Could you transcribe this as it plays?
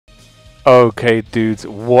Okay, dudes,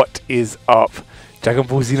 what is up? Dragon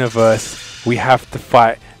Ball Xenoverse, we have to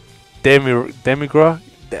fight DEMIGRA.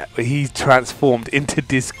 He's transformed into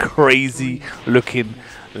this crazy looking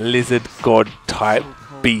lizard god type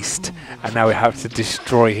beast, and now we have to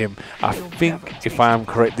destroy him. I think, if I am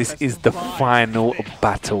correct, this is the final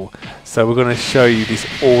battle. So we're going to show you this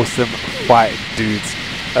awesome fight, dudes.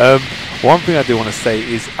 One thing I do want to say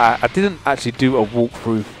is I didn't actually do a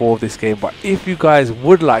walkthrough for this game, but if you guys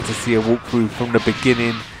would like to see a walkthrough from the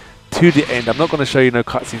beginning to the end, I'm not going to show you no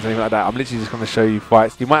cutscenes or anything like that. I'm literally just going to show you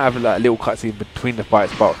fights. You might have like a little cutscene between the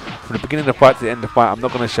fights, but from the beginning of the fight to the end of the fight, I'm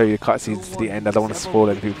not going to show you cutscenes to the end. I don't want to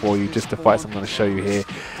spoil anything for you, just the fights I'm going to show you here.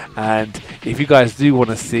 And if you guys do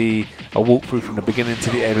want to see a walkthrough from the beginning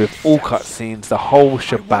to the end with all cutscenes, the whole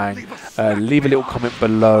shebang, leave a little comment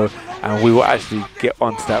below and we will actually get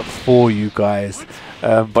onto that for you guys.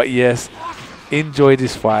 But yes, enjoy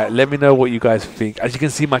this fight. Let me know what you guys think. As you can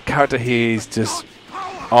see, my character here is just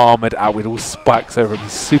armored out with all spikes over him.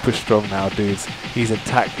 He's super strong now, dudes. His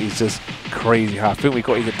attack is just crazy high. I think we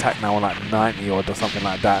got his attack now on like 90 odd or something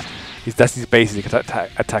like that. That's his basic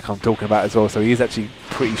attack I'm talking about as well. So he's actually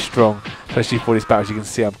pretty strong, especially for this battle. As you can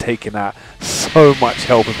see, I'm taking out so much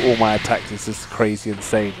health with all my attacks. It's just crazy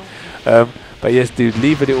insane. But yes, dude,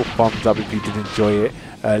 leave a little thumbs up if you did enjoy it.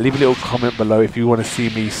 Leave a little comment below if you want to see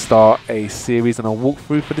me start a series and a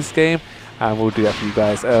walkthrough for this game, and we'll do that for you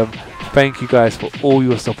guys. Thank you guys for all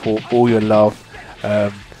your support, all your love.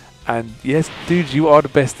 And yes, dudes, you are the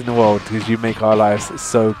best in the world because you make our lives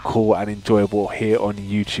so cool and enjoyable here on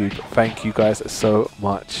YouTube. Thank you guys so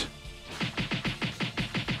much.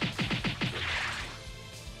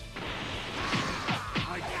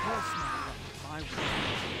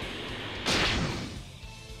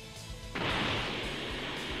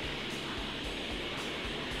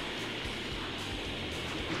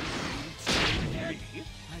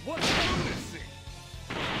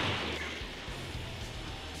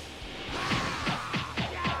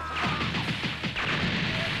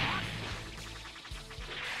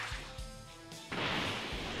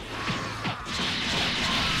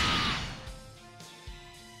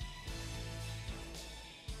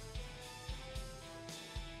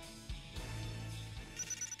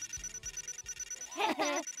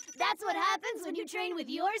 That's what happens when you train with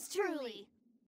yours truly.